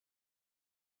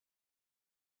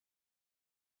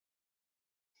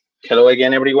Hello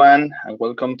again, everyone, and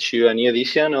welcome to a new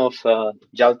edition of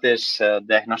Jaltest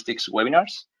Diagnostics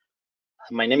webinars.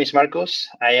 My name is Marcos.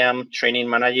 I am training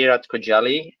manager at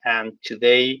Cojali, and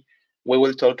today we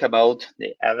will talk about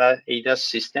the ADAS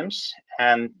systems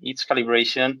and its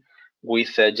calibration with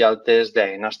Jaltest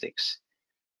Diagnostics.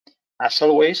 As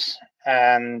always,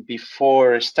 and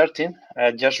before starting,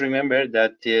 just remember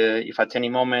that if at any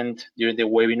moment during the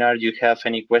webinar you have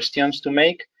any questions to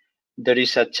make, there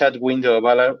is a chat window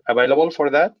available for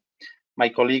that. My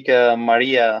colleague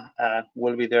Maria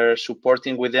will be there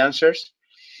supporting with the answers.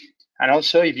 And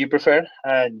also, if you prefer,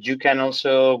 you can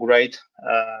also write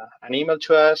an email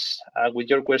to us with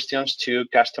your questions to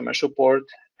customer support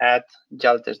at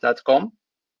jaltest.com.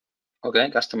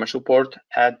 Okay, customer support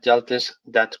at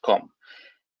jaltest.com.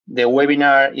 The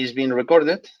webinar is being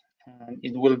recorded and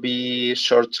it will be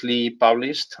shortly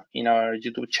published in our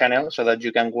YouTube channel so that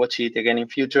you can watch it again in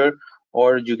future,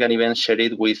 or you can even share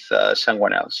it with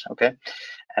someone else, okay?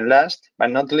 And last but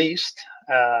not least,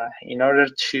 in order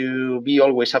to be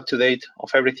always up to date of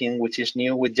everything which is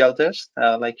new with Jaltest,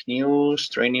 like news,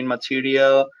 training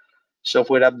material,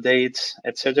 software updates,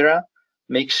 etc.,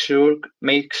 make sure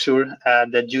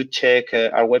that you check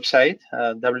our website,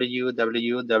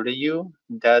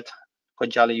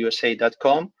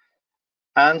 www.cojaliusa.com,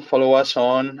 and follow us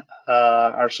on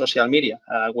our social media.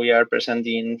 We are present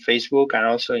in Facebook and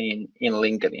also in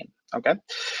LinkedIn. Okay.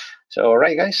 So, all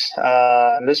right, guys,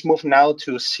 let's move now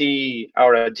to see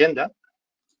our agenda.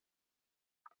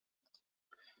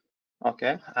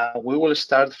 Okay, we will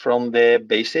start from the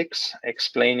basics,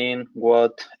 explaining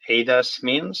what ADAS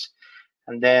means,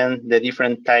 and then the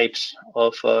different types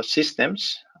of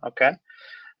systems. Okay,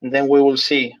 and then we will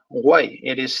see why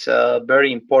it is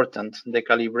very important, the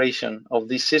calibration of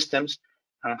these systems,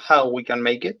 and how we can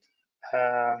make it.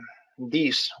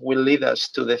 This will lead us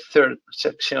to the third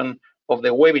section of the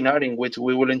webinar, in which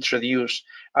we will introduce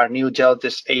our new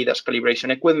Jaltest ADAS calibration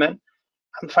equipment.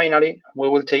 And finally, we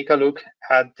will take a look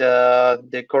at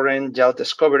the current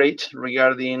Jaltest coverage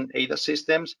regarding ADAS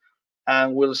systems,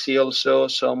 and we'll see also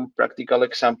some practical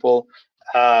example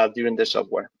during the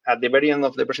software. At the very end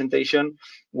of the presentation,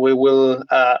 we will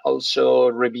also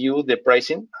review the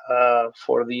pricing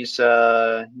for this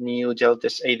new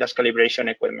Jaltest ADAS calibration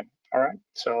equipment. All right,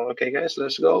 so okay, guys,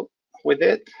 let's go with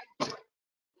it.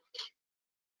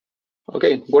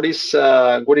 Okay, what is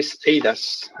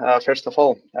ADAS? First of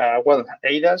all, well,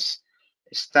 ADAS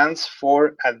stands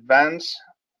for Advanced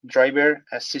Driver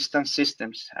Assistance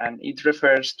Systems, and it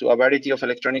refers to a variety of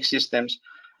electronic systems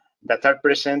that are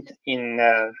present in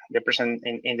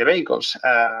the vehicles,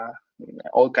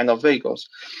 all kind of vehicles.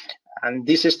 And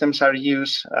these systems are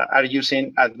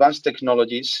using advanced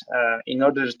technologies in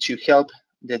order to help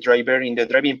the driver in the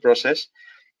driving process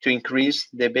to increase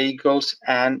the vehicles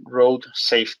and road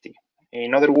safety.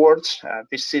 In other words,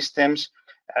 these systems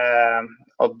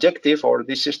objective, or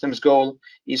this system's goal,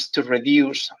 is to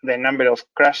reduce the number of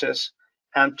crashes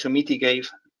and to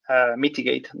mitigate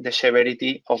the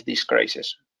severity of these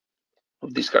crashes.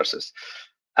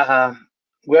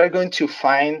 We are going to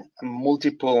find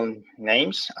multiple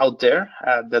names out there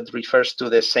that refers to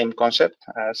the same concept,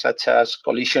 such as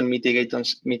collision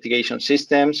mitigation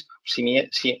systems,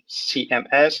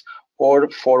 CMS, or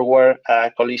forward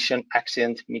collision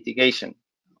accident mitigation.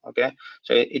 Okay,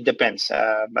 so it depends.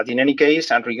 But in any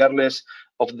case, and regardless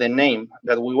of the name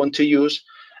that we want to use,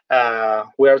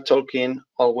 we are talking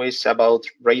always about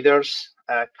radars,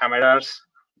 cameras,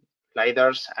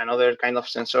 lidars, and other kind of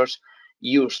sensors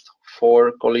used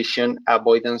for collision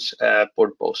avoidance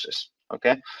purposes.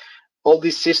 Okay, all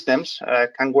these systems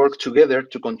can work together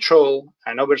to control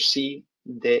and oversee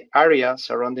the area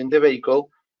surrounding the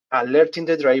vehicle, alerting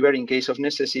the driver in case of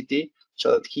necessity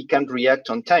so that he can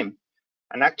react on time.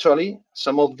 And actually,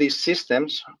 some of these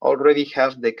systems already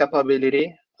have the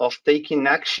capability of taking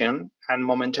action and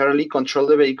momentarily control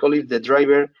the vehicle if the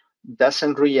driver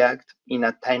doesn't react in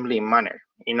a timely manner,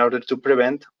 in order to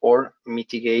prevent or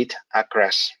mitigate a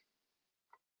crash.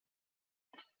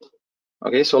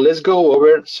 Okay, so let's go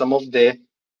over some of the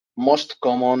most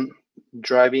common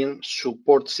driving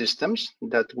support systems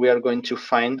that we are going to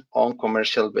find on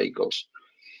commercial vehicles.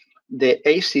 The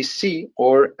ACC,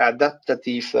 or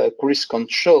Adaptive Cruise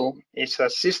Control, is a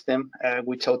system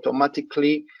which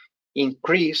automatically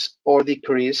increase or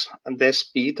decrease the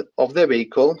speed of the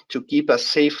vehicle to keep a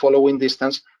safe following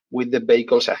distance with the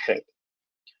vehicles ahead.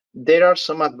 There are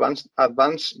some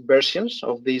advanced versions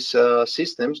of these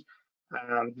systems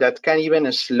that can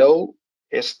even slow,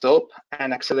 stop,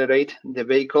 and accelerate the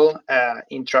vehicle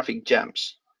in traffic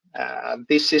jams.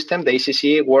 This system, the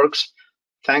ACC, works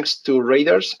thanks to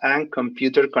radars and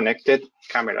computer-connected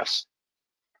cameras.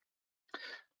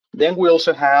 Then we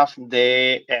also have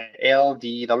the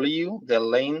LDW, the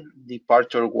lane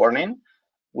departure warning,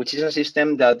 which is a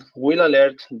system that will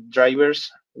alert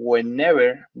drivers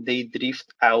whenever they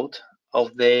drift out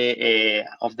of the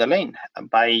lane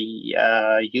by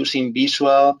using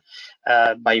visual,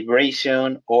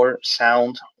 vibration, or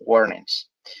sound warnings.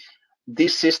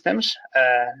 These systems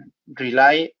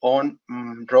rely on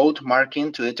road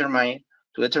marking to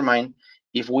determine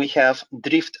if we have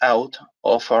drift out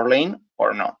of our lane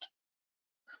or not.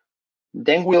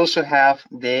 Then we also have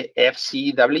the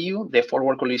FCW, the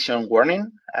forward collision warning,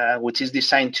 which is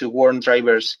designed to warn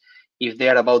drivers if they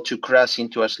are about to crash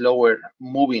into a slower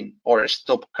moving or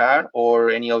stop car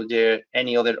or any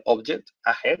other object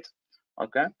ahead.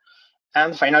 Okay.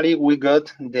 And finally, we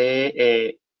got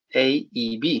the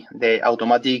AEB, the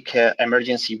automatic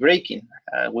emergency braking,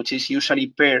 which is usually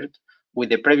paired with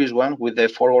the previous one, with the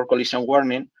forward collision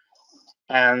warning.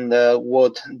 And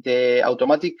what the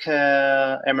automatic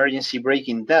emergency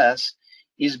braking does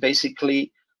is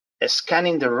basically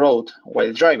scanning the road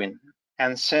while driving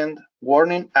and send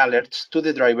warning alerts to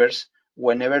the drivers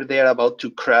whenever they are about to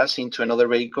crash into another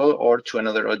vehicle or to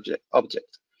another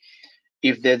object.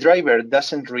 If the driver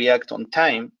doesn't react on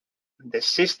time, the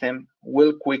system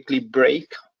will quickly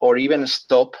brake or even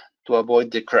stop to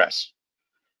avoid the crash.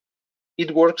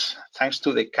 It works thanks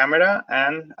to the camera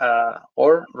and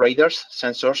or radar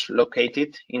sensors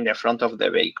located in the front of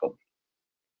the vehicle.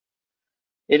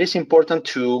 It is important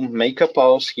to make a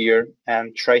pause here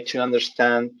and try to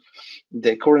understand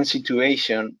the current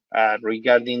situation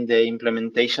regarding the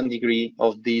implementation degree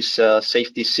of these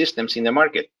safety systems in the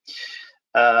market.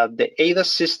 The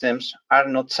ADAS systems are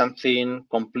not something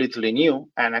completely new,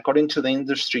 and according to the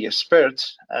industry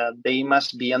experts, they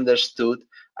must be understood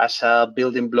as a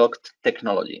building block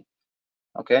technology.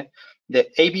 Okay, the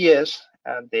ABS,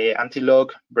 the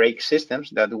anti-lock brake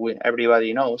systems that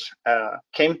everybody knows,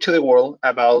 came to the world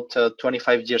about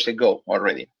 25 years ago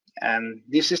already, and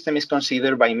this system is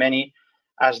considered by many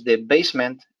as the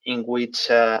basement in which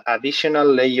additional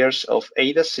layers of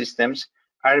ADAS systems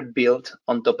are built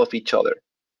on top of each other.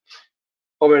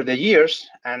 Over the years,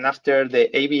 and after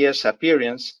the ABS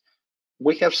appearance,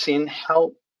 we have seen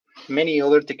how many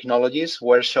other technologies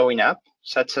were showing up,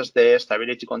 such as the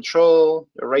stability control,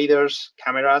 the radars,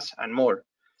 cameras, and more.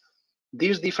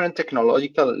 These different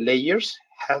technological layers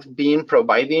have been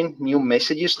providing new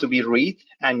messages to be read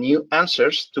and new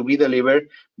answers to be delivered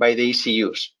by the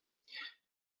ECUs.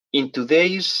 In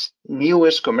today's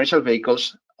newest commercial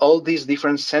vehicles, all these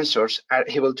different sensors are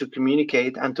able to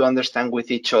communicate and to understand with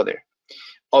each other.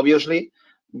 Obviously,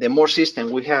 the more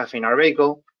systems we have in our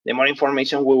vehicle, the more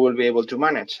information we will be able to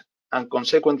manage. And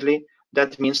consequently,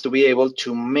 that means to be able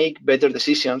to make better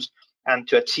decisions and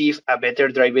to achieve a better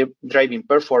driving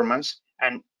performance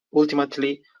and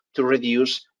ultimately to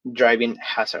reduce driving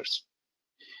hazards.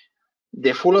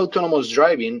 The full autonomous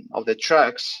driving of the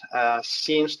trucks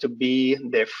seems to be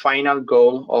the final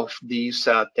goal of these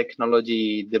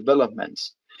technology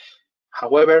developments.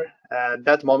 However,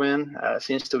 that moment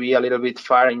seems to be a little bit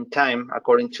far in time,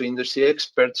 according to industry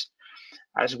experts,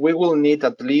 as we will need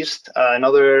at least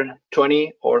another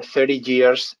 20 or 30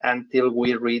 years until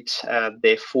we reach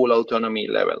the full autonomy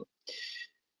level.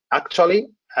 Actually,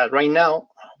 right now,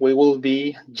 we will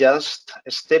be just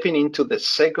stepping into the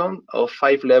second of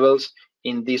 5 levels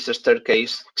in this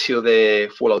staircase to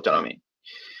the full autonomy.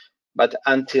 But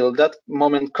until that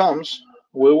moment comes,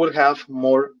 we will have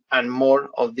more and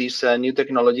more of these new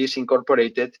technologies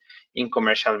incorporated in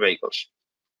commercial vehicles.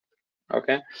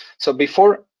 Okay, so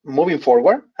before moving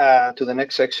forward to the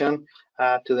next section,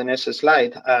 to the next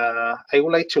slide, I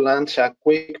would like to launch a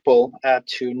quick poll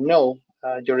to know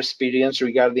your experience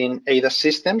regarding ADAS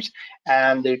systems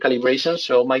and their calibration.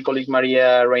 So my colleague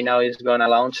Maria right now is going to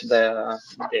launch the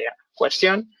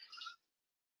question.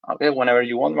 Okay, whenever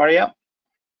you want, Maria.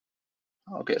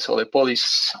 Okay, so the poll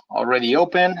is already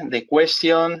open. The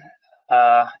question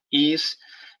is,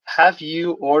 have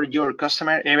you or your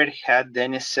customer ever had the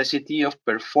necessity of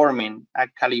performing a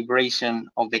calibration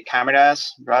of the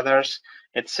cameras, radars,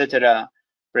 etc.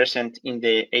 present in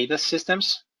the ADAS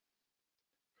systems?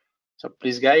 So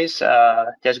please, guys,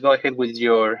 just go ahead with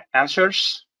your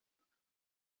answers.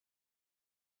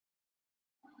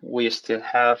 We still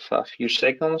have a few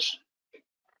seconds.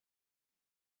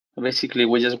 Basically,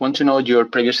 we just want to know your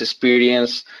previous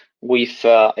experience with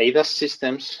ADAS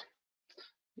systems.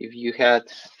 If you had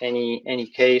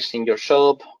any case in your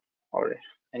shop or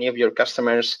any of your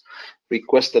customers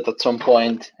requested at some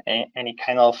point any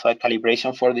kind of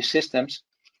calibration for these systems.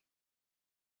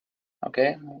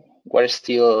 Okay, we're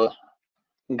still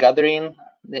gathering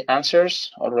the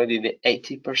answers. Already the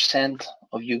 80%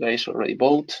 of you guys already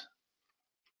vote.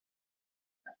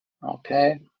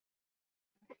 Okay.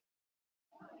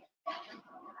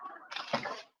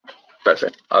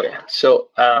 Perfect. Okay, so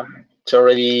it's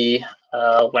already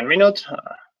 1 minute.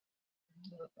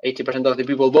 80% of the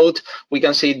people vote. We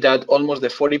can see that almost the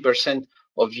 40%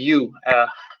 of you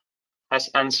has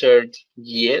answered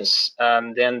yes,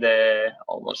 and then the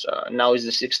almost now is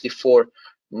the 64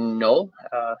 no.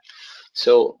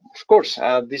 So of course,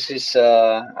 this is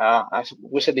as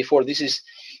we said before, this is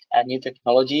a new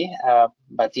technology,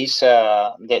 but this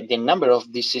the number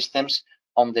of these systems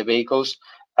on the vehicles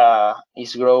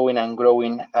is growing and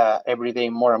growing every day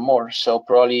more and more. So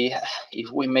probably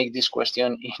if we make this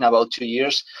question in about 2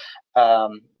 years,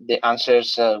 the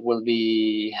answers will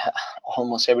be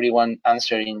almost everyone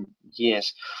answering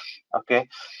yes. Okay.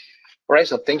 All right.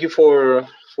 So thank you for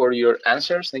your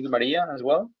answers. Thank you, Maria, as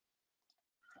well.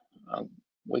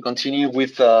 We continue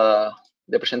with the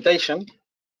presentation.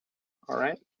 All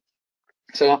right.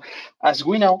 So as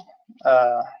we know,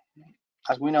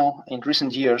 in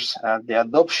recent years, the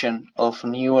adoption of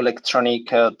new electronic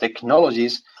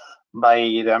technologies by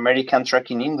the American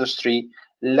trucking industry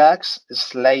lags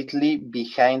slightly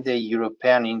behind the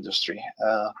European industry.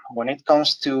 When it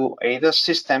comes to ADAS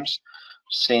systems,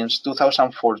 since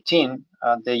 2014,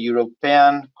 the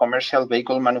European commercial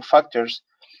vehicle manufacturers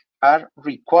are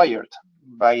required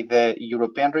by the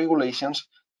European regulations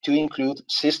to include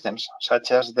systems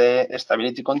such as the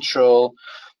stability control,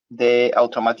 the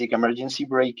automatic emergency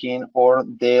braking, or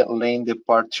the lane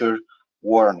departure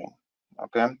warning,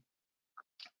 okay,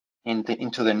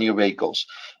 into the new vehicles.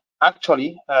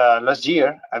 Actually, last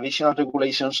year, additional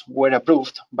regulations were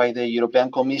approved by the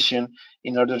European Commission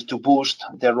in order to boost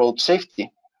the road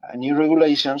safety. New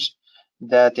regulations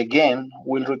that again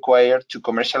will require to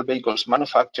commercial vehicles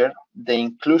manufacturer the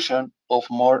inclusion of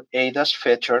more ADAS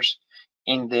features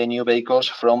in the new vehicles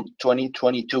from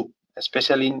 2022,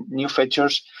 especially new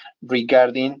features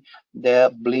regarding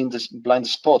the blind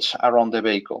spots around the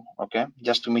vehicle, okay,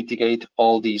 just to mitigate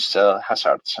all these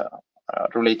hazards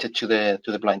related to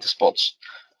the blind spots.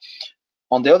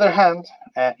 On the other hand,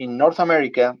 in North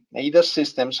America, ADAS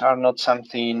systems are not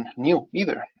something new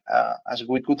either, as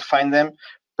we could find them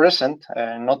present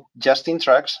not just in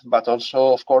trucks, but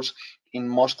also, of course, in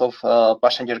most of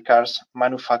passenger cars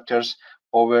manufacturers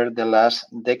over the last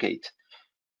decade.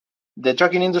 The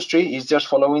trucking industry is just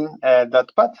following that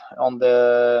path on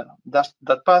the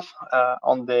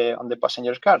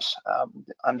passenger cars,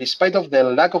 and despite of the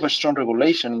lack of a strong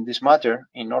regulation in this matter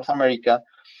in North America,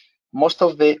 most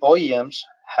of the OEMs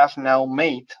have now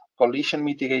made collision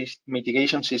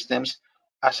mitigation systems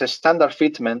as a standard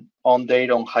fitment on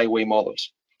their own highway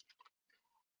models.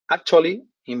 Actually,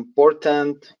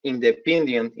 important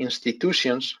independent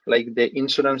institutions like the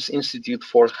Insurance Institute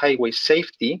for Highway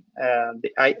Safety, the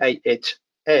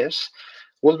IIHS,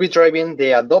 will be driving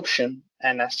the adoption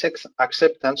and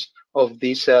acceptance of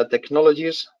these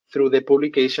technologies through the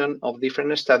publication of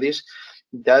different studies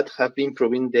that have been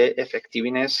proving the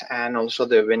effectiveness and also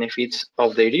the benefits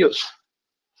of their use.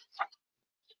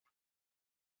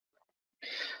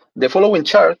 The following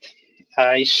chart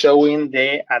is showing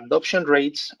the adoption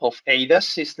rates of ADAS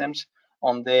systems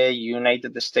on the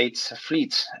United States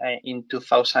fleets in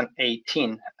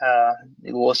 2018.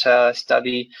 It was a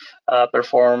study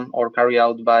performed or carried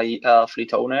out by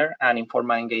Fleet Owner and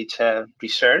Informa Engage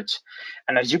Research.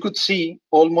 And as you could see,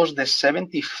 almost the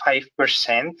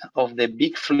 75% of the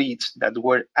big fleets that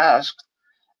were asked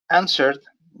answered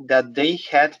that they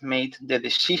had made the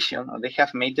decision, or they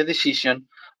have made the decision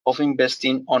of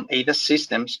investing on ADAS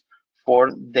systems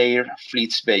for their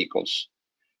fleet's vehicles.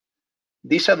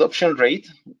 This adoption rate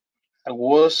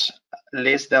was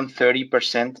less than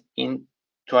 30% in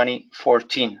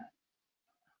 2014.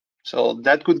 So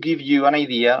that could give you an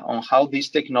idea on how these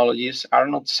technologies are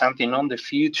not something on the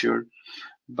future,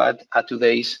 but at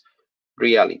today's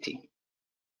reality.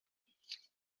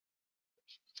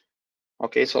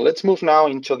 Okay, so let's move now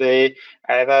into the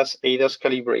ADAS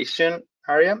calibration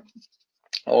area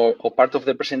or part of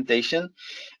the presentation.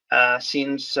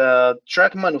 Since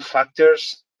truck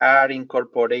manufacturers are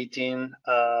incorporating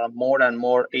more and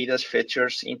more ADAS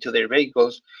features into their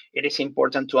vehicles, it is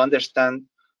important to understand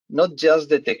not just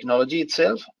the technology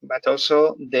itself, but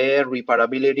also the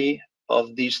reparability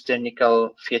of these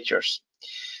technical features.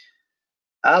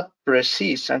 A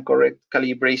precise and correct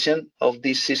calibration of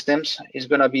these systems is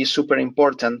going to be super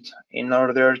important in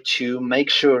order to make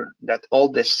sure that all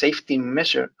the safety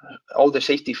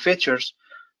features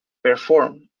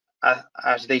perform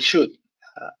as they should.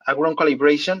 A wrong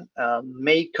calibration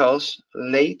may cause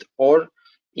late or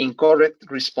incorrect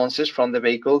responses from the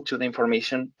vehicle to the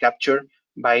information captured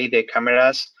by the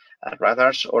cameras,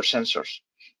 radars, or sensors.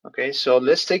 Okay, so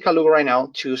let's take a look right now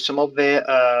to some of the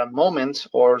moments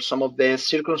or some of the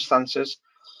circumstances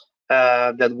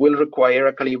that will require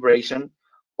a calibration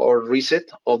or reset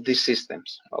of these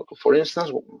systems. Okay, for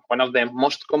instance, one of the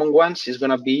most common ones is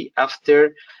going to be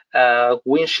after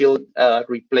windshield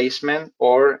replacement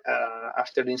or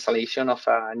after the installation of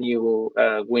a new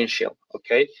windshield.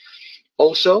 Okay.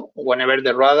 Also, whenever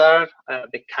the radar,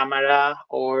 the camera,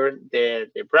 or the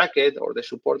bracket or the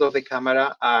support of the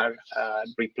camera are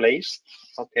replaced.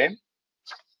 Okay.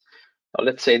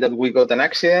 Let's say that we got an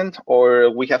accident or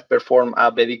we have performed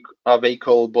a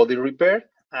vehicle body repair,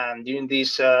 and during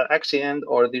this accident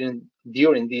or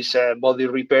during this body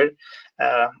repair,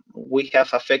 we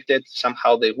have affected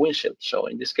somehow the windshield. So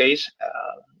in this case,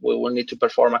 we will need to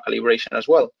perform a calibration as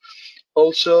well.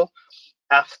 Also,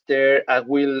 after a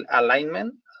wheel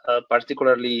alignment,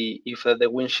 particularly if the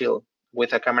windshield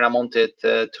with a camera mounted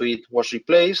to it was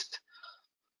replaced.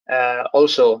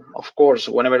 Also, of course,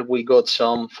 whenever we got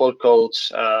some fault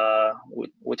codes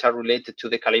which are related to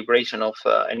the calibration of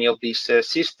any of these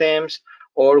systems,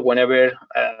 or whenever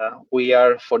we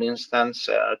are, for instance,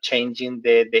 changing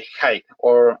the height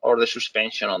or the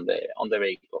suspension on the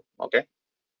vehicle. Okay.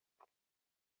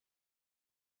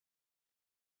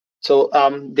 So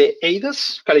the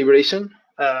ADAS calibration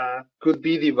could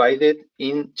be divided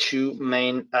in two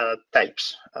main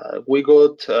types. We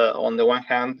got, on the one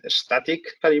hand, static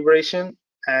calibration,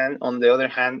 and on the other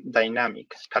hand,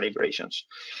 dynamic calibrations.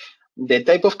 The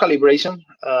type of calibration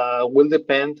will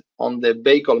depend on the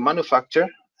vehicle manufacturer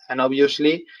and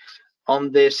obviously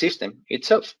on the system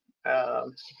itself.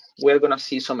 We're going to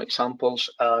see some examples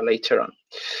later on.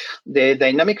 The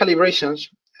dynamic calibrations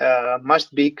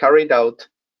must be carried out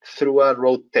through a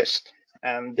road test,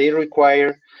 and they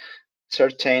require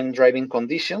certain driving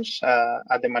conditions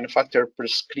at the manufacturer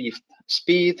prescribed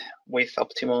speed with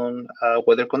optimum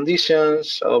weather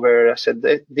conditions over a set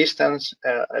distance,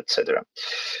 etc.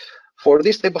 For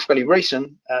this type of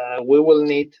calibration, we will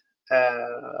need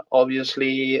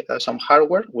obviously some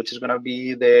hardware, which is going to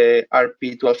be the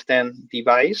RP1210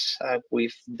 device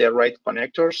with the right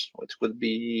connectors, which could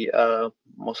be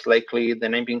most likely the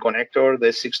 9-pin connector,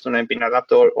 the 6 to 9-pin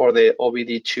adapter, or the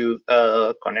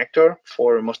OBD2 connector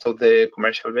for most of the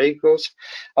commercial vehicles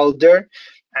out there.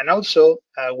 And also,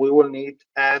 we will need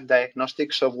a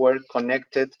diagnostic software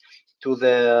connected to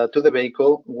the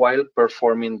vehicle while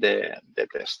performing the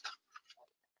test.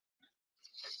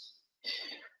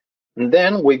 And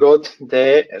then we got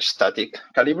the static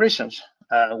calibrations,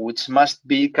 which must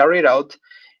be carried out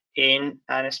in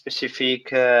a specific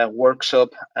workshop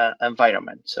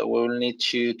environment. So we will need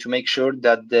to make sure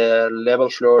that the level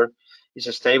floor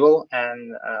is stable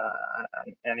and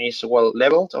is well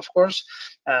leveled, of course.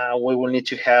 We will need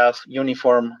to have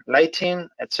uniform lighting,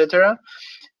 etc.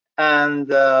 And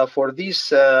for this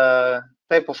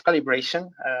type of calibration,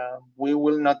 we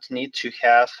will not need to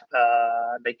have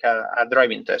like a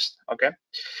driving test. Okay.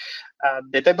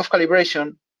 This type of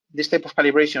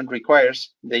calibration requires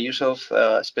the use of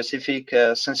specific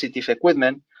sensitive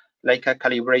equipment, like a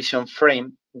calibration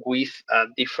frame with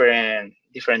different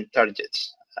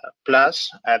targets, plus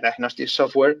a diagnostic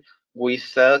software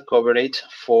with coverage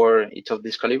for each of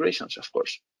these calibrations, of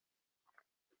course.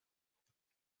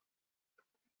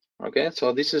 Okay,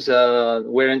 so this is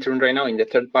we're entering right now in the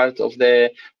third part of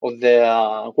the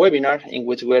webinar, in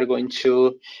which we're going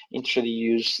to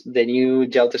introduce the new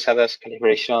Jaltest ADAS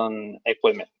calibration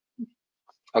equipment.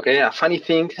 Okay, a funny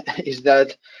thing is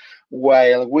that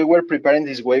while we were preparing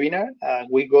this webinar,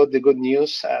 we got the good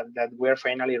news that we're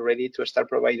finally ready to start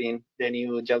providing the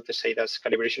new Jaltest ADAS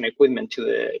calibration equipment to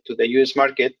the US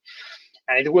market.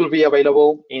 And it will be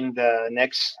available in the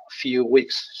next few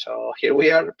weeks. So here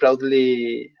we are,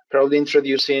 proudly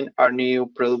introducing our new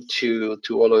product to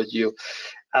all of you.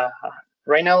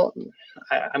 Right now,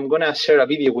 I'm gonna share a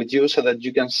video with you so that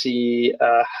you can see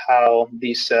how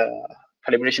this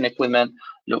calibration equipment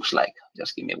looks like.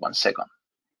 Just give me 1 second.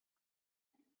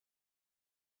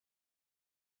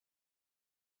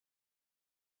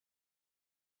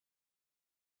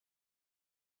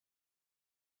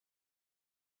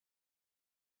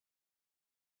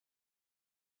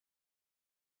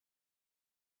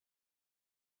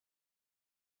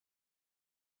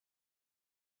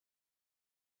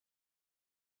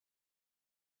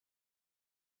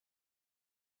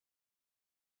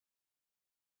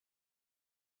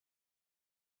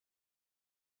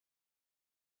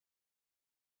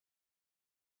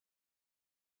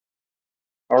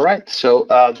 All right, so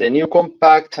the new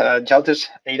compact Jaltest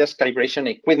ADAS calibration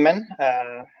equipment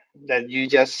that you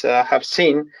just have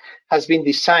seen has been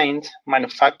designed,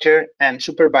 manufactured, and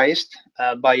supervised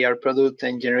by our product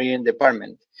engineering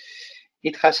department.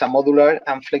 It has a modular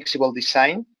and flexible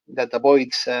design that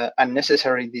avoids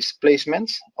unnecessary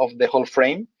displacements of the whole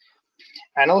frame.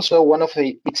 And also one of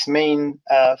its main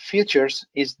features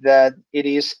is that it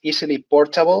is easily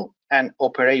portable and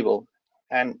operable,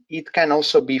 and it can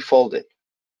also be folded.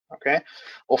 Okay,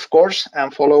 of course,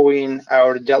 and following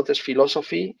our Jaltest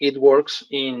philosophy, it works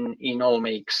in all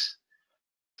makes.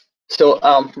 So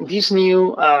this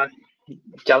new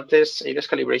Jaltest ADAS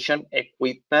calibration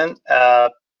equipment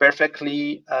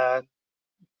perfectly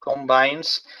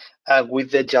combines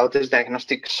with the Jaltest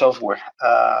diagnostic software.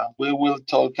 We will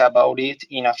talk about it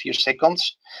in a few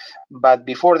seconds, but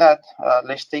before that,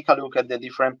 let's take a look at the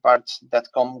different parts that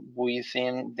come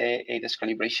within the ADAS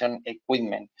calibration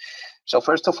equipment. So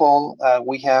first of all,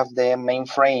 we have the main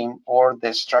frame or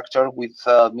the structure with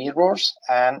mirrors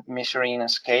and measuring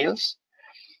scales.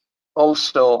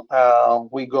 Also,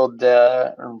 we got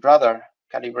the radar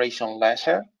calibration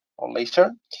laser.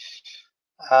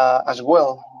 As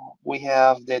well, we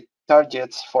have the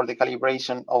targets for the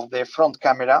calibration of the front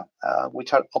camera,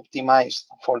 which are optimized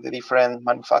for the different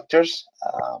manufacturers.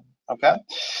 Okay,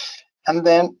 and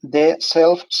then the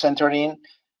self-centering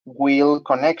wheel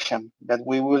connection that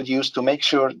we will use to make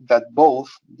sure that both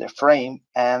the frame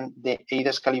and the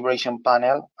ADAS calibration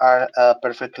panel are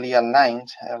perfectly aligned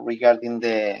regarding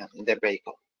the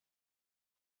vehicle.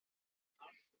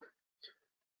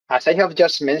 As I have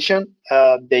just mentioned,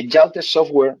 the Jaltest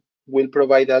software will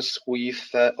provide us with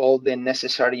all the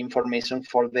necessary information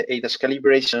for the ADAS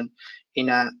calibration in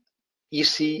an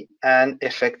easy and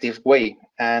effective way,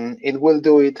 and it will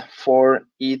do it for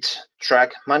each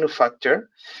truck manufacturer.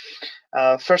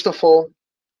 First of all,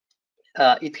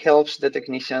 it helps the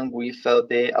technician with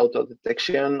the auto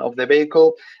detection of the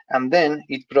vehicle, and then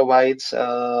it provides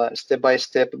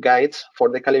step-by-step guides for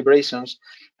the calibrations,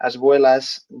 as well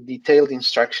as detailed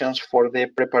instructions for the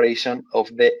preparation of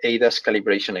the ADAS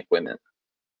calibration equipment.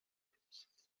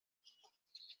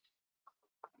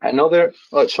 Another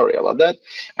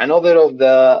of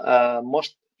the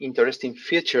most interesting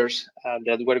features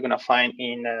that we're going to find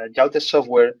in Jaltest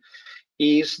software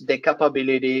is the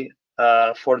capability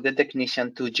for the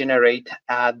technician to generate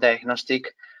a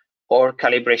diagnostic or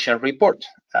calibration report.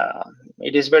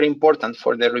 It is very important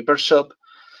for the repair shop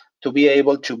to be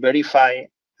able to verify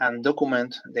and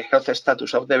document the health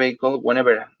status of the vehicle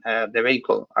whenever the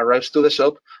vehicle arrives to the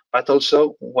shop, but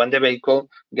also when the vehicle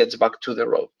gets back to the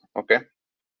road. Okay.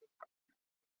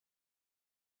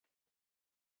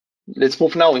 Let's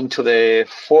move now into the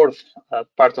fourth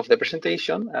part of the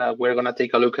presentation. We're going to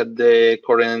take a look at the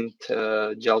current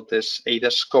Jaltest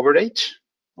ADAS coverage.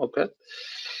 Okay.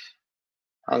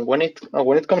 And when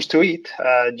it comes to it,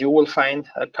 you will find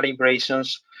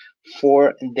calibrations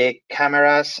for the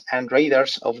cameras and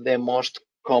radars of the most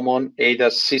common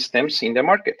ADAS systems in the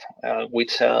market,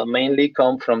 which mainly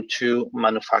come from two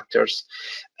manufacturers,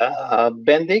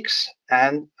 Bendix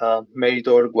and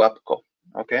Meritor Wapco.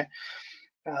 Okay.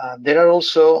 There are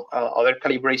also other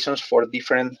calibrations for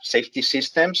different safety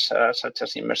systems, such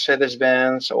as in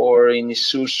Mercedes-Benz or in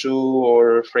Isuzu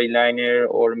or Freightliner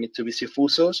or Mitsubishi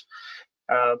Fusos.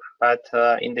 But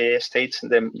in the States,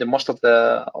 the most of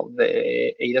the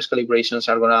ADAS calibrations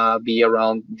are going to be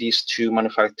around these two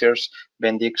manufacturers,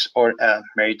 Bendix or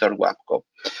Meritor Wapco.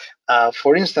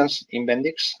 For instance, in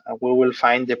Bendix, we will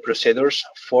find the procedures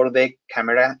for the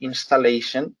camera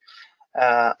installation,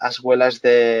 as well as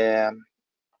the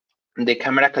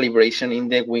camera calibration in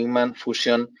the Wingman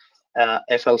Fusion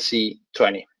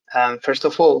FLC20. And first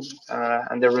of all,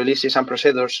 under releases and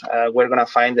procedures, we're going to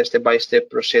find the step-by-step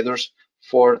procedures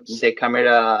for the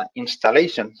camera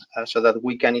installation so that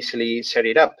we can easily set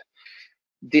it up.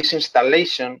 This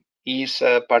installation is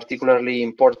particularly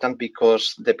important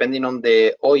because depending on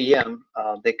the OEM,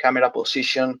 the camera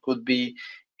position could be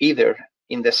either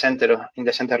in the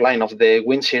center line of the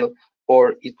windshield,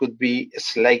 or it could be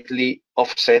slightly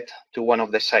offset to one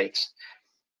of the sides.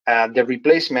 The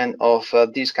replacement of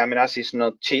these cameras is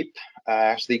not cheap,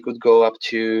 as they could go up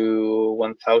to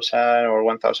 $1,000 or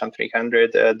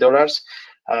 $1,300.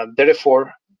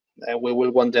 Therefore, we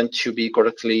will want them to be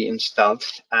correctly installed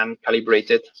and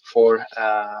calibrated for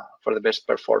the best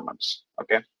performance.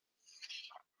 Okay.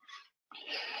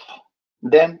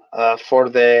 Then for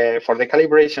the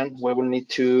calibration, we will need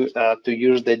to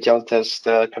use the Jaltest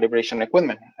calibration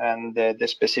equipment and the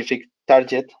specific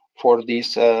target for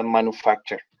this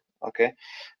manufacturer. Okay.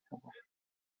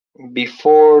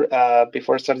 Before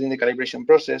starting the calibration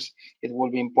process, it will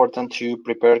be important to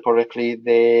prepare correctly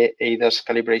the ADAS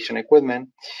calibration equipment.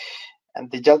 And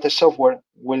the Jaltest software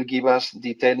will give us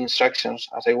detailed instructions,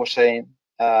 as I was saying,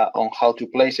 on how to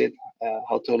place it,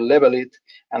 how to level it,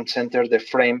 and center the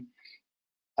frame,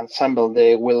 assemble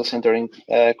the wheel centering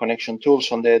connection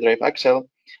tools on the drive axle,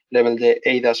 level the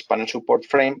ADAS panel support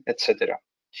frame, etc.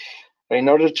 In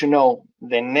order to know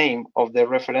the name of the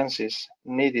references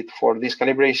needed for this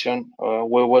calibration,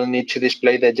 we will need to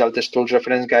display the Jaltest Tools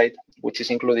Reference Guide, which is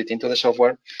included into the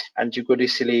software, and you could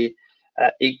easily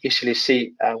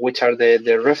see which are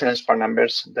the reference part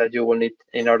numbers that you will need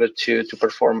in order to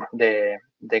perform the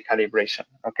calibration.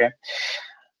 Okay.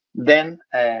 Then,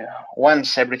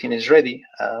 once everything is ready,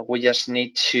 we just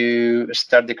need to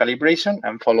start the calibration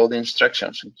and follow the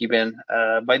instructions given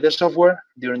by the software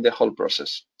during the whole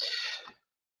process.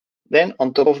 Then,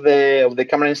 on top of the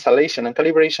camera installation and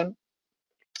calibration,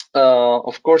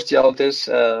 of course, Jaltest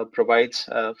provides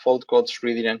fault codes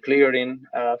reading and clearing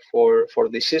for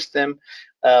the system,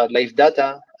 live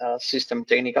data, system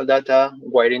technical data,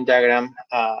 wiring diagram,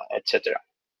 etc.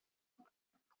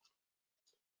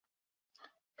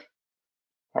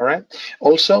 All right.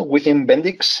 Also, within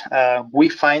Bendix, we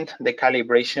find the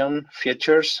calibration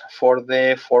features for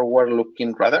the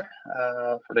forward-looking radar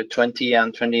for the 20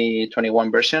 and 2021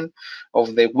 version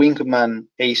of the Wingman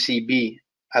ACB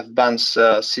advanced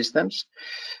systems,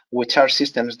 which are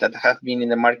systems that have been in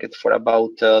the market for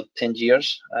about 10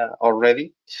 years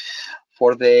already.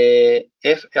 For the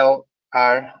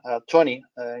FLR20,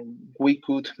 we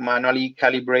could manually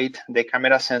calibrate the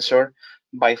camera sensor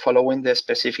by following the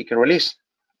specific release.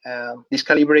 This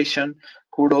calibration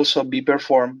could also be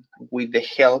performed with the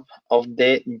help of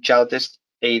the Jaltest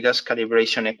ADAS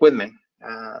calibration equipment.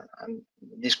 And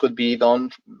this could be done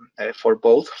for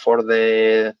both for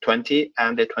the 20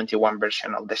 and the 21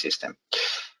 version of the system.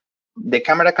 The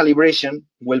camera calibration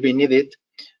will be needed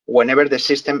whenever the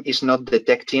system is not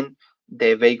detecting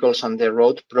the vehicles on the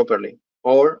road properly,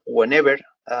 or whenever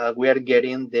we are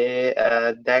getting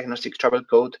the diagnostic trouble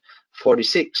code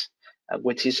 46,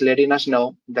 which is letting us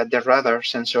know that the radar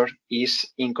sensor is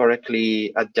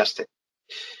incorrectly adjusted.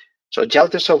 So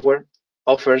Jaltest software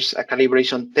offers a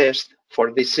calibration test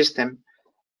for this system,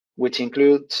 which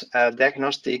includes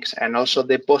diagnostics and also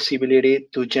the possibility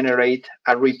to generate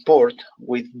a report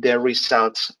with the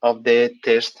results of the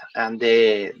test and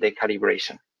the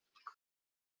calibration.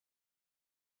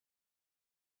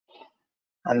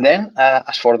 And then,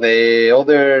 as for the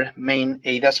other main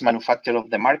ADAS manufacturer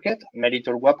of the market,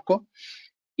 Meritor Wapco,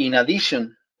 in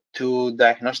addition to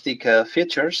diagnostic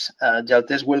features,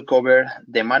 Jaltest will cover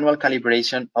the manual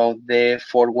calibration of the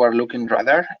forward-looking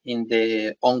radar in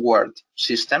the onboard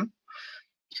system.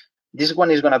 This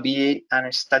one is going to be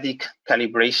a static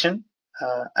calibration,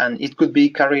 and it could be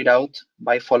carried out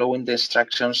by following the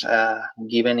instructions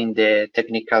given in the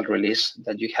technical release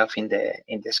that you have in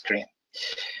the screen.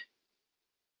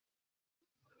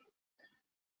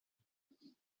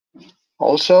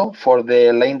 Also, for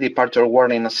the lane departure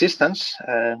warning assistance,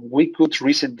 we could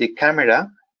reset the camera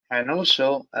and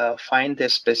also find the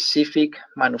specific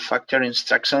manufacturer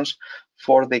instructions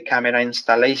for the camera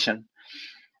installation.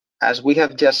 As we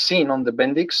have just seen on the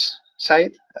Bendix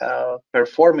side,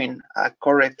 performing a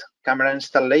correct camera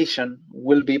installation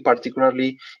will be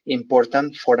particularly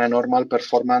important for a normal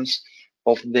performance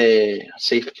of the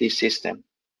safety system.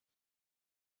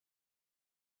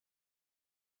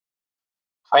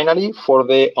 Finally, for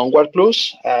the onboard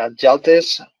plus,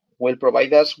 Jaltest will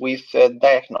provide us with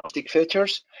diagnostic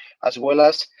features as well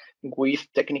as with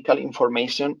technical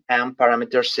information and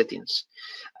parameter settings.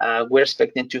 We're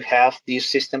expecting to have this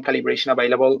system calibration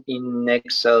available in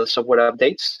next software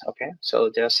updates. Okay,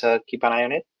 so just keep an eye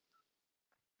on it.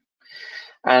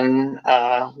 And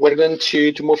we're going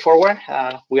to move forward.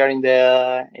 We are in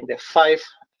the 5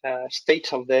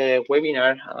 stage of the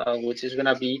webinar, which is going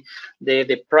to be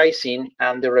the pricing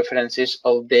and the references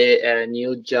of the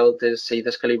new Jaltest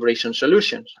ADAS calibration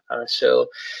solutions. So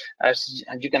as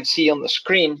you can see on the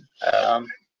screen,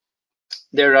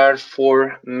 there are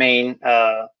 4 main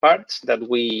parts that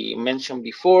we mentioned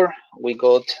before. We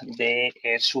got the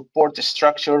support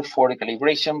structure for the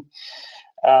calibration.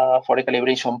 For the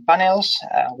calibration panels,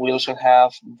 we also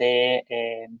have the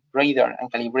radar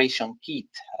and calibration kit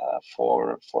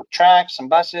for trucks and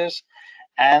buses,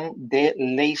 and the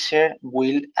laser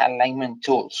wheel alignment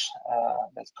tools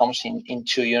that comes in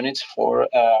 2 units for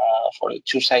the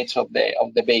 2 sides of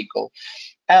the vehicle.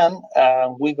 And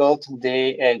we got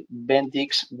the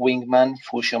Bendix Wingman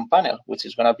Fusion panel, which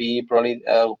is going to be probably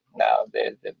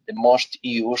the most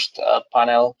used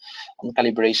panel on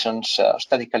calibrations,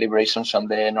 static calibrations on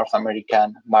the North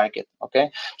American market. Okay,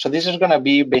 so this is going to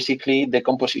be basically the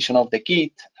composition of the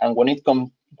kit. And when it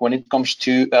comes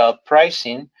to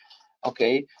pricing,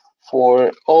 okay,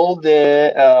 for all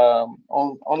the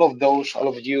all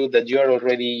of you that you are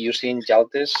already using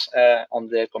Jaltest on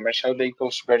the commercial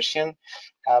vehicles version,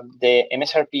 the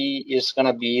MSRP is going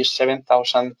to be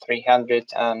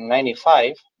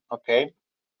 7,395. Okay.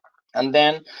 And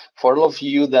then for all of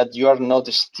you that you are not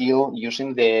still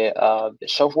using the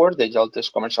software, the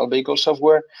Jaltest commercial vehicle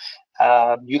software,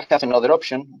 you have another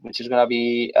option, which is going to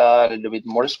be a little bit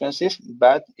more expensive,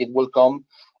 but it will come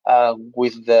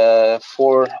with the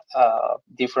 4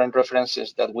 different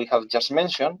references that we have just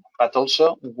mentioned, but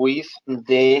also with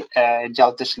the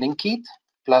Jaltest link kit,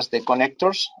 plus the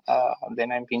connectors, the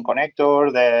 9-pin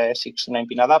connector, the 6 to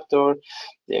 9-pin adapter,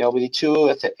 the OBD2,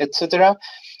 etc.,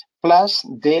 plus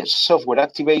the software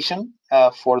activation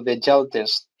for the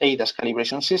Jaltest ADAS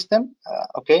calibration system,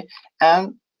 okay,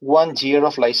 and 1 year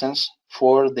of license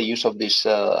for the use of this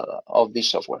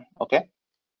software, okay.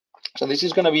 So this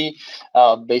is going to be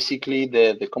basically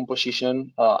the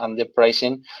composition and the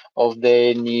pricing of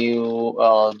the new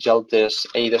Jaltest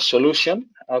ADAS solution,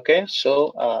 okay.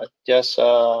 So just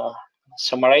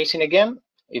summarizing again,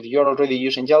 if you're already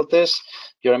using Jaltest,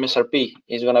 your MSRP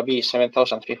is going to be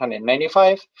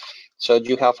 7,395. So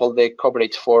you have all the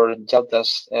coverage for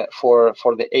Jaltest for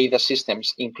the ADAS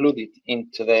systems included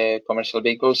into the commercial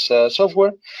vehicles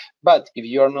software. But if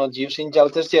you are not using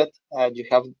Jaltest yet, you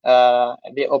have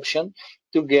the option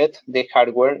to get the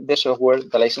hardware, the software,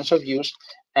 the license of use,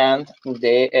 and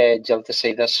the Jaltest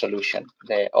ADAS solution,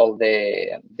 all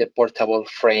the portable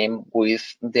frame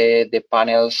with the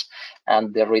panels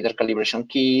and the radar calibration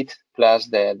kit, plus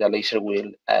the laser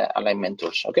wheel alignment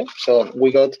tools. Okay, so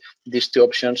we got these 2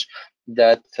 options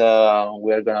that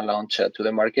we are going to launch to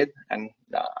the market, and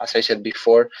as I said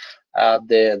before,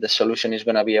 the solution is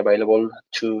going to be available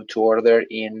to order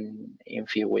in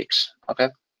few weeks. Okay.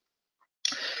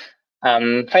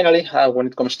 Finally, when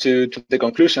it comes to the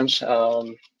conclusions, we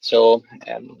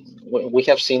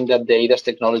have seen that the ADAS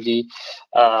technology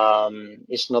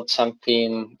is not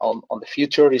something on the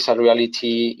future, it's a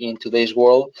reality in today's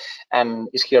world, and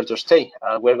it's here to stay.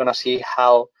 We're going to see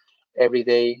how every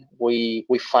day we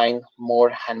find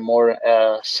more and more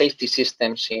safety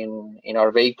systems in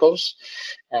our vehicles,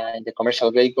 in the commercial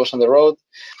vehicles on the road.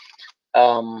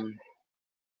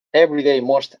 Every day,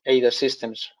 most ADAS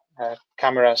systems,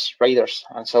 cameras, radars,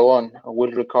 and so on,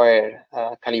 will require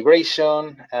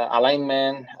calibration,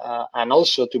 alignment, and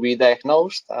also to be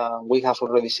diagnosed. We have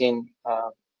already seen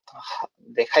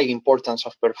the high importance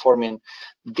of performing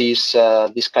these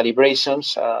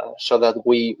calibrations so that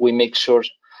we make sure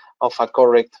of a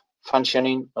correct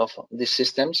functioning of these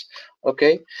systems.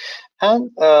 Okay,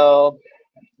 and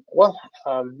well,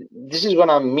 this is going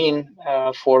to mean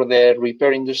for the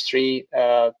repair industry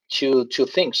two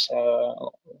things.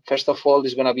 First of all,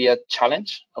 it's going to be a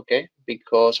challenge, okay,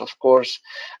 because of course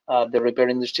the repair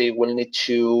industry will need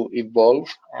to evolve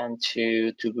and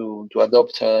to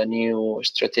adopt new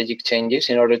strategic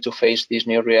changes in order to face this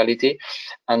new reality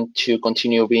and to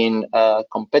continue being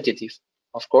competitive,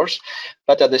 of course.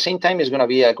 But at the same time, it's going to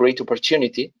be a great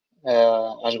opportunity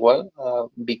as well,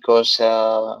 because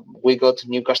we got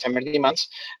new customer demands,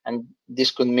 and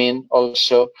this could mean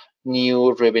also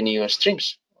new revenue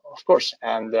streams, of course.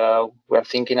 And we're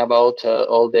thinking about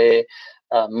all the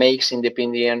makes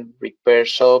independent repair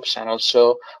shops, and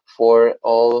also for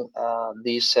all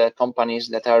these companies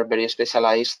that are very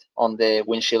specialized on the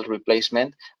windshield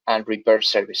replacement and repair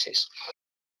services.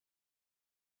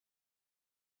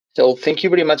 So thank you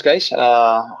very much, guys.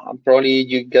 Probably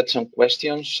you got some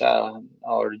questions,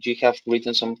 or you have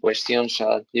written some questions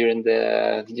during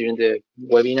the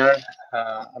webinar.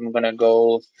 I'm gonna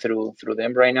go through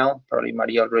them right now. Probably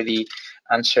Maria already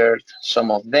answered some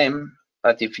of them,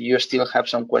 but if you still have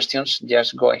some questions,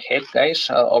 just go ahead, guys,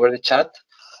 over the chat,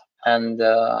 and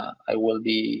I will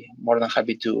be more than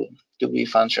happy to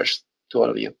give answers to all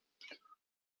of you.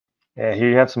 Yeah, here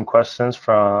you have some questions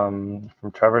from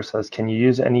Trevor. Says, can you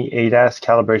use any ADAS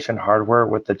calibration hardware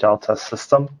with the Jaltest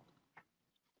system?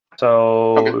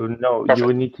 So okay. No, perfect. You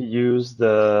would need to use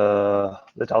the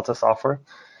Jaltest software.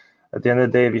 At the end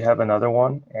of the day, if you have another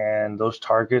one and those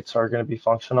targets are going to be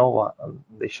functional,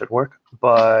 they should work.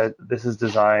 But this is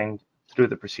designed through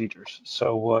the procedures.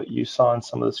 So what you saw on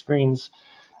some of the screens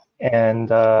and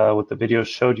what the videos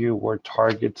showed you were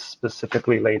targets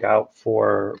specifically laid out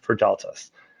for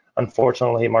Jaltest.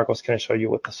 Unfortunately, Marcos couldn't show you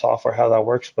with the software how that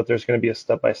works, but there's going to be a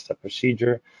step-by-step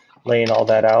procedure laying all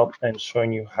that out and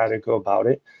showing you how to go about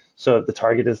it. So if the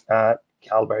target is not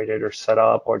calibrated or set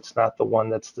up, or it's not the one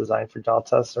that's designed for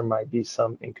Jaltest, there might be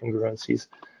some incongruencies.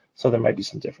 So there might be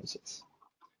some differences.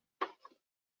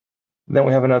 Then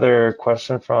we have another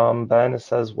question from Ben. It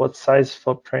says, what size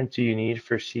footprint do you need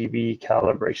for CB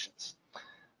calibrations?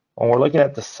 When we're looking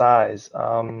at the size,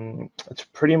 it's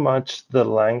pretty much the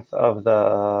length of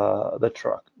the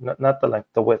truck, not the length,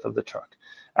 the width of the truck.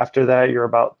 After that, you're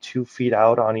about 2 feet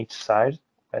out on each side,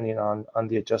 depending on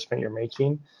the adjustment you're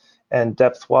making. And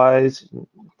depth-wise,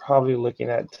 probably looking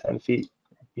at 10 feet,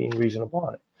 being reasonable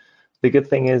on it. The good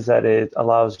thing is that it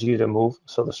allows you to move,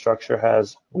 so the structure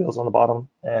has wheels on the bottom,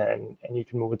 and you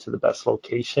can move it to the best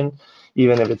location,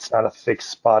 even if it's not a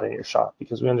fixed spot in your shop,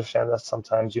 because we understand that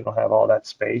sometimes you don't have all that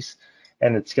space,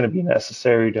 and it's going to be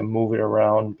necessary to move it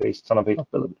around based on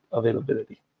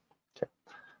availability. Okay,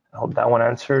 I hope that one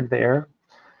answered there.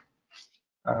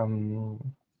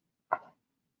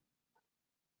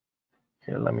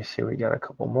 Here, let me see, we got a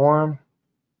couple more.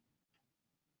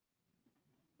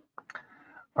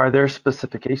 Are there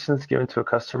specifications given to a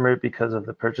customer because of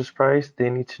the purchase price? They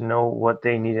need to know what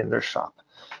they need in their shop.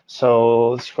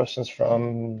 So this question's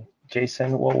from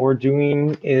Jason. What we're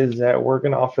doing is that we're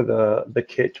going to offer the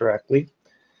kit directly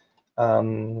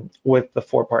with the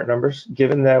 4-part numbers.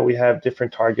 Given that we have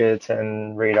different targets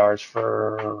and radars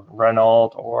for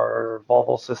Renault or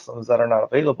Volvo systems that are not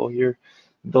available here,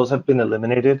 those have been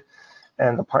eliminated.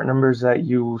 And the part numbers that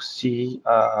you see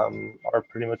are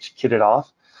pretty much kitted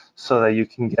off, so that you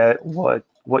can get what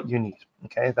you need.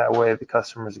 Okay, that way the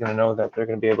customer is going to know that they're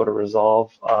going to be able to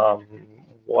resolve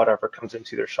whatever comes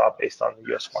into their shop based on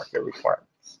the US market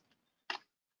requirements.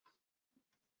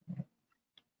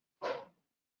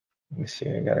 Let me see,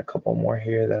 I got a couple more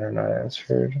here that are not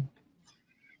answered.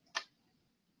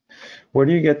 Where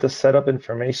do you get the setup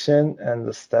information and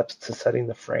the steps to setting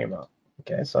the frame up?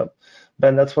 Okay, so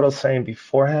Ben, that's what I was saying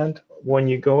beforehand. When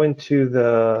you go into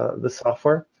the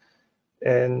software,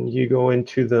 and you go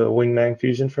into the Wingman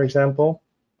Fusion, for example,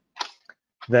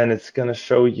 then it's going to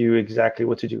show you exactly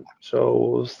what to do.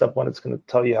 So step 1, it's going to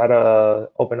tell you how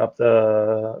to open up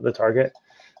the target.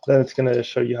 Then it's going to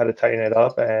show you how to tighten it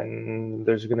up, and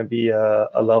there's going to be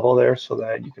a level there so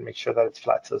that you can make sure that it's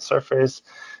flat to the surface.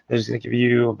 It's going to give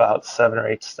you about 7 or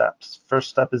 8 steps.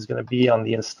 First step is going to be on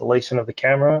the installation of the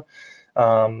camera.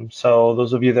 So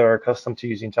those of you that are accustomed to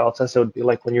using Jaltest, it would be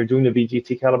like when you're doing the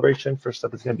VGT calibration. First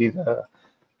step is going to be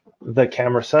the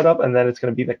camera setup, and then it's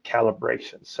going to be the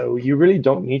calibration. So you really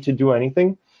don't need to do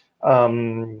anything.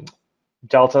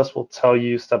 Jaltest will tell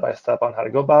you step by step on how to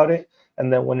go about it,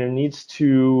 and then when it needs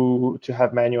to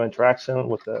have manual interaction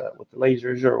with the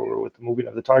lasers or with the moving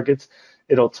of the targets,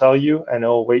 it'll tell you, and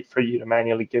it'll wait for you to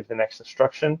manually give the next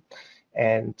instruction.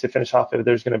 And to finish off, if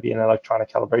there's going to be an electronic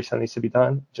calibration that needs to be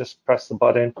done, just press the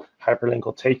button, hyperlink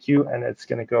will take you, and it's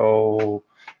going to go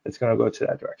to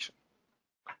that direction.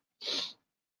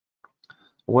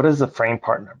 What is the frame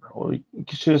part number? Well, you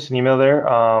can shoot us an email there.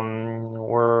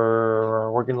 We're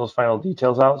working those final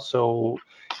details out. So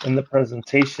in the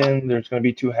presentation, there's going to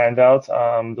be 2 handouts.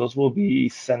 Those will be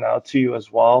sent out to you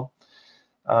as well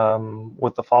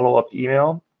with the follow-up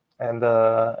email and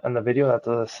the video that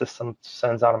the system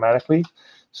sends automatically.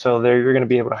 So there you're going to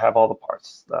be able to have all the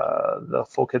parts. The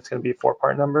full kit's going to be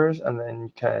 4-part numbers, and then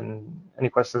you can, any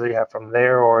questions that you have from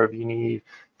there, or if you need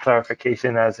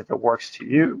clarification as if it works to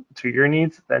your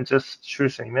needs, then just shoot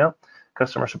us an email,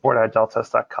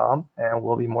 customersupport@jaltest.com, and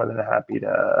we'll be more than happy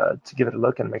to give it a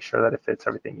look and make sure that it fits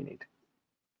everything you need.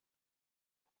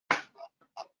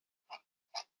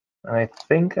 And I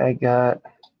think I got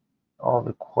all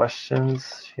the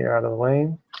questions here out of the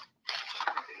way.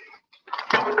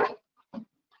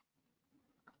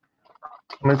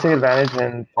 I'm going to take advantage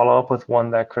and follow up with one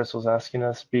that Chris was asking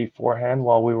us beforehand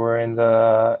while we were in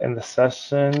the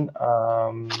session.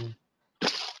 I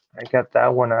got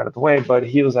that one out of the way, but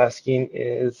he was asking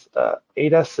is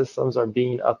ADAS systems are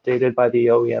being updated by the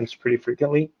OEMs pretty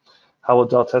frequently. How will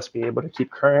Jaltest be able to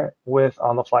keep current with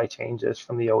on-the-fly changes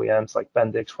from the OEMs like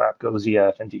Bendix, WAPCO,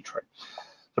 ZF, and Detroit?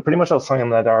 So pretty much I was telling him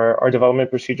that our development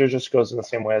procedure just goes in the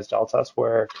same way as Jaltest,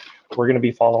 where we're going to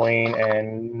be following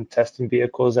and testing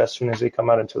vehicles as soon as they come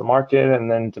out into the market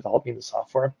and then developing the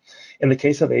software. In the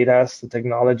case of ADAS, the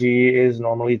technology is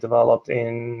normally developed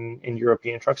in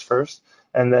European trucks first,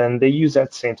 and then they use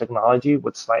that same technology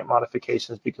with slight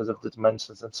modifications because of the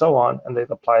dimensions and so on, and they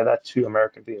apply that to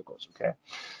American vehicles, okay?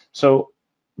 So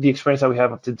the experience that we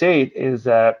have up to date is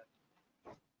that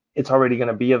it's already going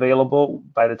to be available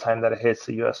by the time that it hits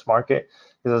the US market,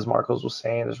 because as Marcos was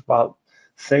saying, there's about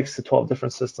 6 to 12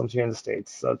 different systems here in the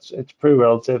States. So it's pretty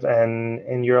relative, and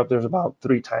in Europe, there's about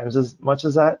 3 times as much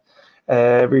as that.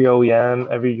 Every OEM,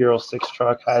 every Euro 6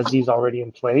 truck has these already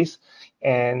in place,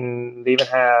 and they even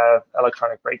have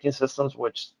electronic braking systems,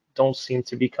 which don't seem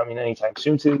to be coming anytime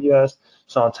soon to the US.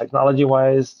 So on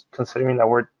technology-wise, considering that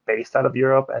we're based out of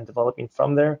Europe and developing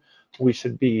from there, we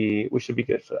should be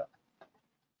good for that.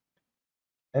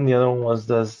 And the other one was,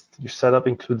 does your setup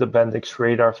include the Bendix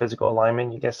radar physical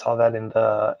alignment? You guys saw that in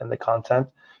the content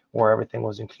where everything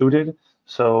was included.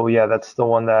 So yeah, that's the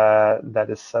one that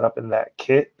is set up in that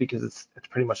kit, because it's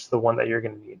pretty much the one that you're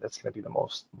going to need. That's going to be the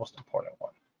most important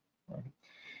one.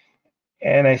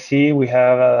 And I see we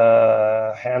have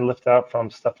a hand lift out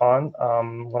from Stefan.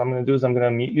 What I'm going to do is I'm going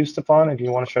to mute you, Stefan, if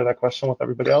you want to share that question with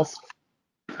everybody else.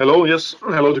 Hello, yes,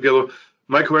 hello together.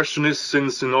 My question is,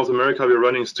 since in North America we're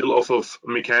running still off of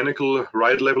mechanical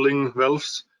ride leveling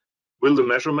valves, will the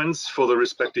measurements for the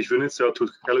respective units to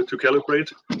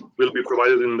calibrate will be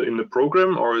provided in the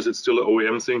program, or is it still an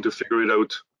OEM thing to figure it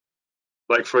out?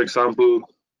 Like, for example,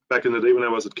 back in the day when I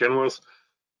was at Kenworth,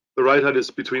 the ride height is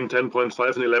between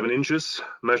 10.5 and 11 inches,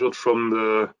 measured from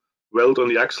the weld on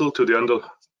the axle to the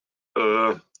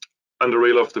under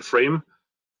rail of the frame.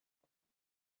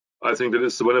 I think that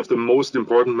is one of the most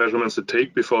important measurements to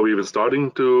take before we even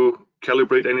starting to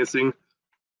calibrate anything,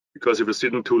 because if we're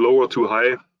sitting too low or too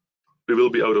high, we will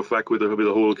be out of whack with the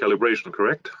whole calibration,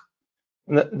 correct?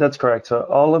 That's correct. So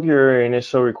all of your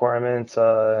initial requirements,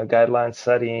 guidelines,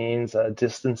 settings,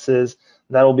 distances,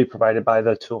 that will be provided by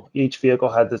the tool. Each vehicle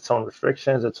has its own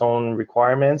restrictions, its own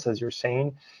requirements, as you're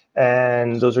saying,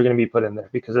 and those are going to be put in there,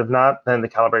 because if not, then the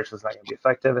calibration is not going to be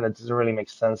effective, and it doesn't really make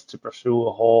sense to pursue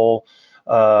a whole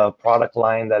product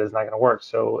line that is not going to work.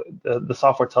 So the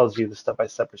software tells you the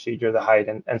step-by-step procedure, the height,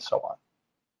 and so on.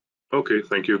 Okay,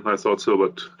 thank you. I thought so,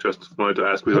 but just wanted to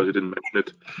ask because you didn't mention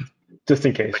it. Just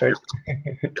in case, right?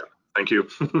 Yeah, thank you.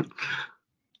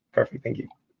 Perfect, thank you.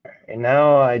 And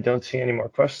now I don't see any more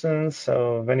questions.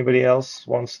 So if anybody else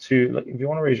wants to, if you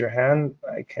want to raise your hand,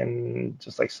 I can,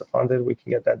 just like Stefan did, we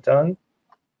can get that done.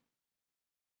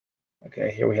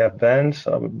 Okay, here we have Ben.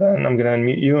 So Ben, I'm going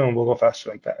to unmute you and we'll go faster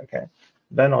like that. Okay,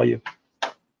 Ben, all you.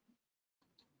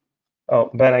 Oh,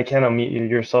 Ben, I can't unmute you.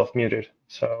 You're self-muted.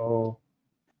 So.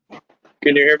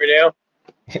 Can you hear me now?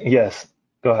 Yes,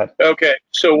 go ahead. Okay,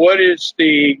 so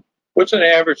what's an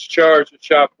average charge the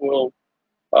shop will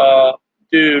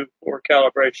do for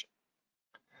calibration?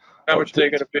 How much are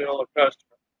they going to bill a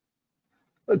customer?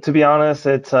 To be honest,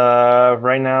 it's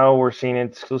right now we're seeing it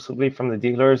exclusively from the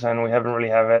dealers, and we haven't really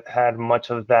had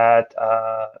much of that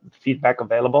feedback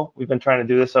available. We've been trying to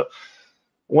do this. So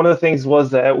one of the things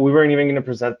was that we weren't even going to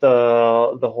present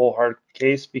the whole hard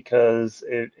case because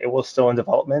it was still in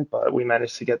development, but we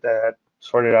managed to get that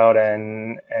sorted out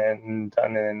and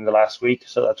done in the last week.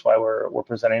 So that's why we're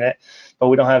presenting it. But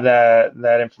we don't have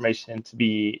that information, to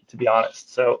be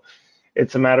honest. So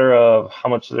it's a matter of how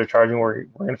much they're charging. We're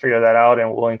going to figure that out,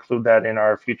 and we'll include that in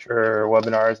our future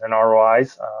webinars and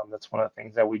ROIs. That's one of the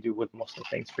things that we do with most of the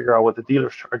things, figure out what the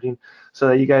dealer's charging so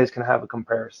that you guys can have a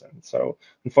comparison. So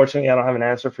unfortunately, I don't have an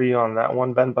answer for you on that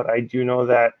one, Ben, but I do know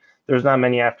that there's not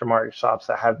many aftermarket shops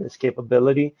that have this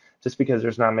capability, just because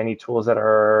there's not many tools that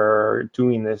are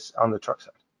doing this on the truck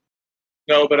side.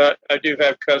 No, but I do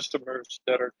have customers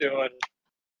that are doing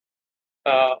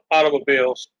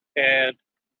automobiles, and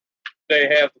they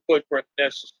have the footprint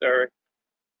necessary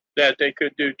that they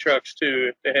could do trucks too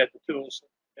if they had the tools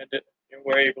and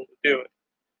were able to do it.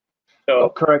 So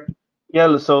correct.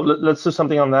 Yeah, so let's do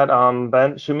something on that.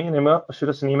 Ben, shoot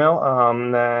us an email.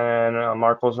 Then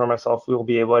Marcos or myself, we will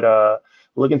be able to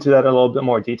look into that in a little bit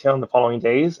more detail in the following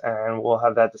days, and we'll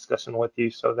have that discussion with you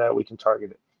so that we can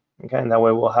target it. Okay, and that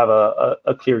way we'll have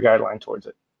a clear guideline towards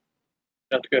it.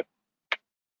 That's good.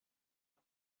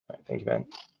 All right, thank you, Ben.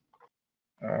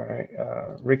 All right,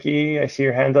 Ricky, I see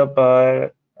your hand up,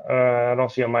 but I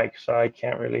don't see a mic, so I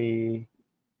can't really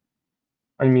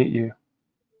unmute you.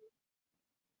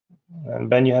 And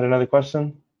Ben, you had another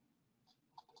question?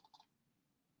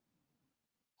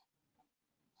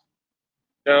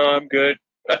 No, I'm good.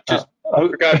 I just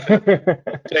forgot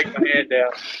to take my hand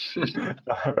down.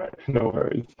 All right, no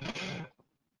worries.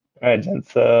 All right, Jen,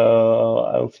 so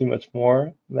I don't see much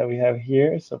more that we have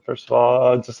here. So first of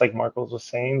all, just like Marcos was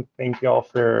saying, thank you all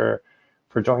for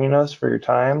joining us, for your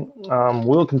time.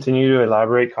 We'll continue to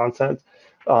elaborate content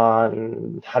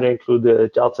on how to include the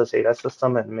Jaltest ADAS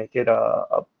system and make it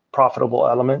a profitable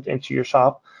element into your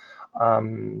shop.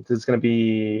 This is going to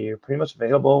be pretty much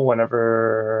available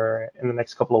whenever in the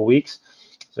next couple of weeks.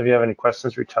 So if you have any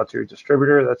questions, reach out to your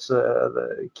distributor. That's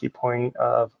the key point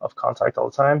of contact all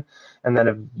the time. And then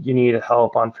if you need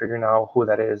help on figuring out who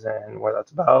that is and what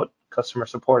that's about, customer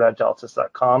support at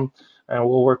jaltest.com, and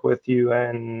we'll work with you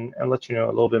and let you know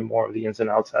a little bit more of the ins and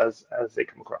outs as they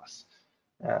come across.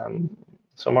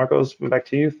 So Marcos, back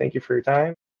to you. Thank you for your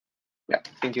time. Yeah,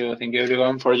 thank you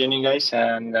everyone for joining, guys.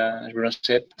 And as Bruno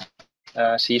said,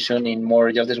 See you soon in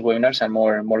more Jaltest webinars and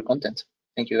more content.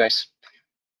 Thank you, guys.